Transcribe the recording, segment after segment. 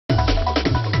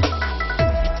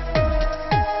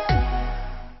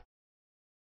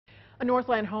A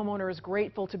Northland homeowner is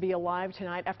grateful to be alive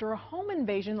tonight after a home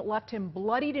invasion that left him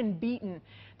bloodied and beaten.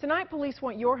 Tonight, police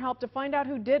want your help to find out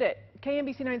who did it.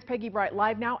 KMBC 9's Peggy Bright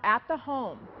live now at the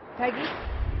home. Peggy?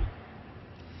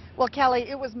 Well, Kelly,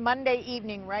 it was Monday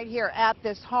evening right here at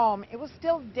this home. It was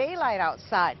still daylight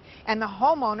outside, and the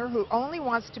homeowner, who only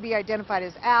wants to be identified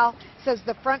as Al, says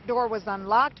the front door was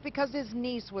unlocked because his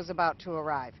niece was about to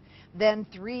arrive. Then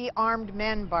 3 armed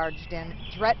men barged in,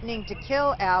 threatening to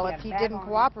kill Al if he didn't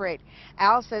cooperate.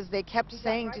 Al says they kept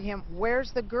saying to him,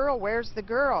 "Where's the girl? Where's the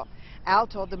girl?" Al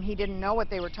told them he didn't know what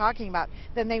they were talking about.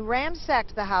 Then they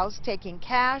ransacked the house, taking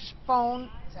cash, phone,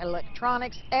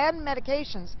 electronics, and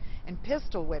medications, and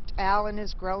pistol whipped Al and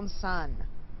his grown son.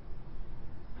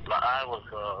 My eye was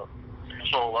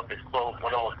swollen up, it's closed.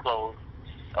 One of them was closed.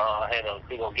 I had a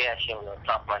big old gash on the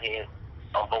top of my head,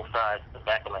 on both sides, the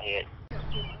back of my head.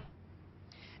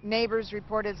 Neighbors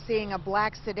reported seeing a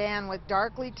black sedan with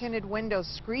darkly tinted windows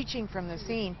screeching from the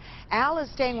scene. Al is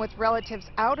staying with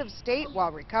relatives out of state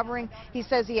while recovering. He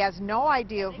says he has no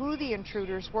idea who the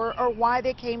intruders were or why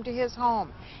they came to his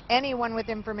home. Anyone with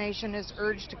information is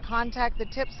urged to contact the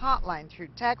TIPS hotline through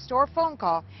text or phone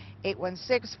call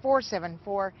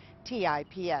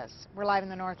 816-474-TIPS. We're live in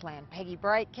the Northland. Peggy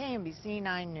Bright, KMBC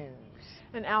 9 News.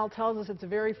 And Al tells us it's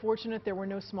very fortunate there were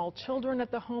no small children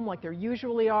at the home like there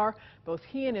usually are. Both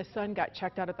he and his son got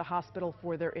checked out at the hospital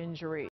for their injuries.